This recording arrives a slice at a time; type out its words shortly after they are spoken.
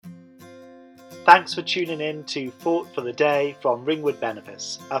Thanks for tuning in to Thought for the Day from Ringwood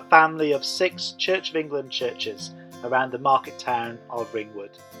Benefice, a family of 6 Church of England churches around the market town of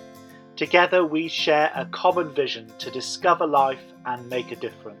Ringwood. Together we share a common vision to discover life and make a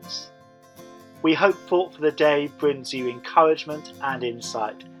difference. We hope Thought for the Day brings you encouragement and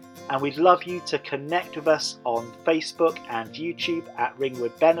insight, and we'd love you to connect with us on Facebook and YouTube at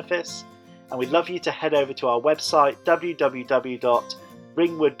Ringwood Benefice, and we'd love you to head over to our website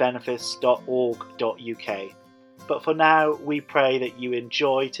www.ringwoodbenefice.org.uk. But for now, we pray that you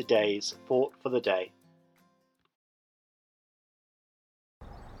enjoy today's Thought for the Day.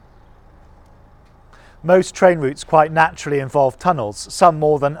 Most train routes quite naturally involve tunnels, some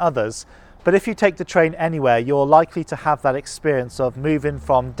more than others, but if you take the train anywhere, you're likely to have that experience of moving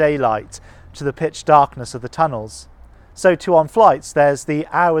from daylight to the pitch darkness of the tunnels. So too on flights, there's the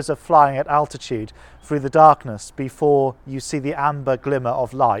hours of flying at altitude through the darkness before you see the amber glimmer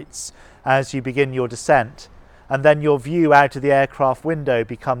of lights as you begin your descent, and then your view out of the aircraft window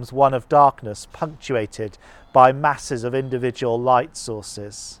becomes one of darkness punctuated by masses of individual light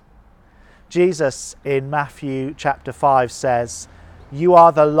sources. Jesus in Matthew chapter 5 says, "You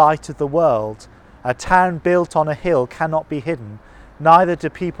are the light of the world. A town built on a hill cannot be hidden, neither do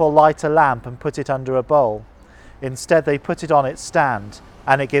people light a lamp and put it under a bowl. Instead they put it on its stand,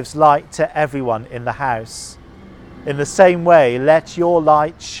 and it gives light to everyone in the house. In the same way, let your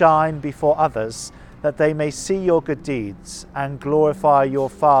light shine before others, that they may see your good deeds and glorify your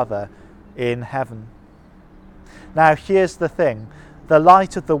Father in heaven." Now here's the thing. The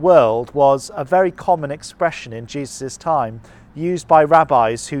light of the world was a very common expression in Jesus' time, used by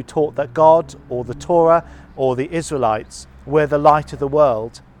rabbis who taught that God or the Torah or the Israelites were the light of the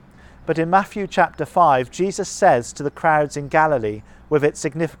world. But in Matthew chapter 5, Jesus says to the crowds in Galilee, with its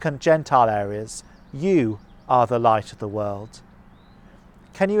significant Gentile areas, "You are the light of the world."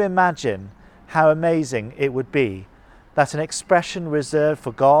 Can you imagine how amazing it would be that an expression reserved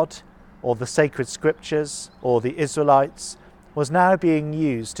for God or the sacred scriptures or the Israelites was now being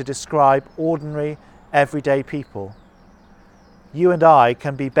used to describe ordinary, everyday people? You and I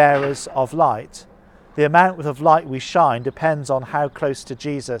can be bearers of light. The amount of light we shine depends on how close to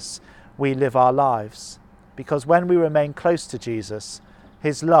Jesus we live our lives. Because when we remain close to Jesus,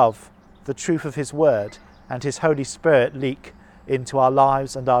 his love, the truth of his word, and his Holy Spirit leak into our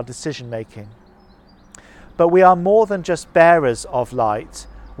lives and our decision making. But we are more than just bearers of light,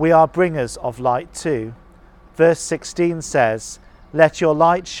 we are bringers of light too. Verse 16 says, "Let your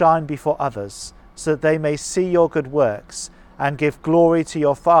light shine before others, so that they may see your good works and give glory to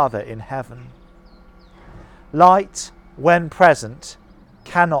your Father in heaven." Light, when present,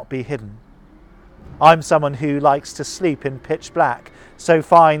 cannot be hidden. I'm someone who likes to sleep in pitch black, so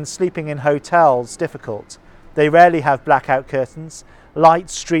finds sleeping in hotels difficult. They rarely have blackout curtains. Light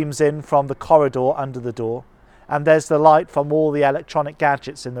streams in from the corridor under the door, and there's the light from all the electronic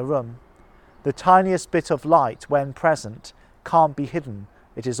gadgets in the room. The tiniest bit of light, when present, can't be hidden.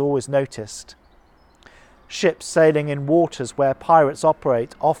 It is always noticed. Ships sailing in waters where pirates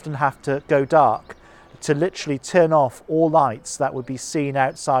operate often have to go dark, to literally turn off all lights that would be seen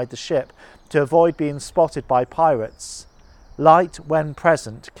outside the ship to avoid being spotted by pirates. Light, when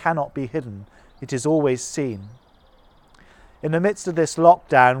present, cannot be hidden. It is always seen. In the midst of this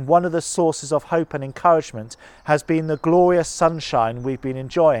lockdown, one of the sources of hope and encouragement has been the glorious sunshine we've been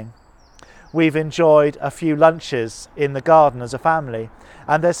enjoying. We've enjoyed a few lunches in the garden as a family,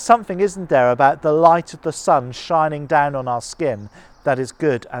 and there's something, isn't there, about the light of the sun shining down on our skin that is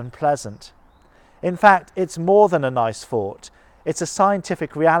good and pleasant. In fact, it's more than a nice thought. It's a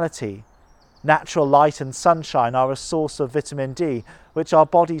scientific reality. Natural light and sunshine are a source of vitamin D, which our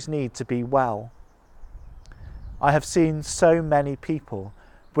bodies need to be well. I have seen so many people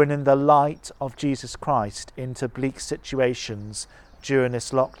bringing the light of Jesus Christ into bleak situations during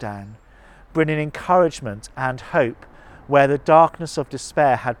this lockdown, bringing encouragement and hope where the darkness of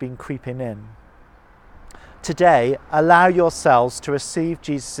despair had been creeping in. Today, allow yourselves to receive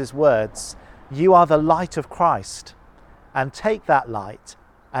Jesus' words, "You are the light of Christ," and take that light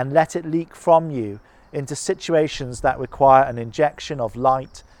and let it leak from you into situations that require an injection of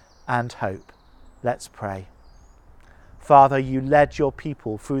light and hope. Let's pray. Father, you led your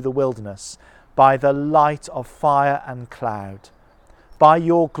people through the wilderness by the light of fire and cloud. By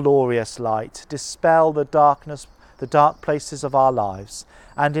your glorious light, dispel the darkness, the dark places of our lives,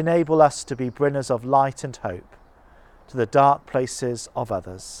 and enable us to be bringers of light and hope to the dark places of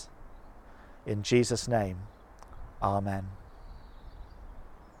others. In Jesus' name, Amen.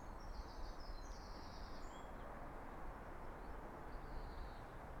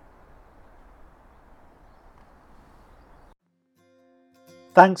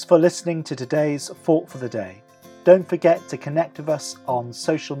 Thanks for listening to today's Thought for the Day. Don't forget to connect with us on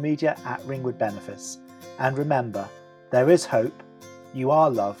social media at Ringwood Benefice. And remember, there is hope, you are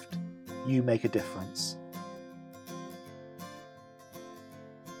loved, you make a difference.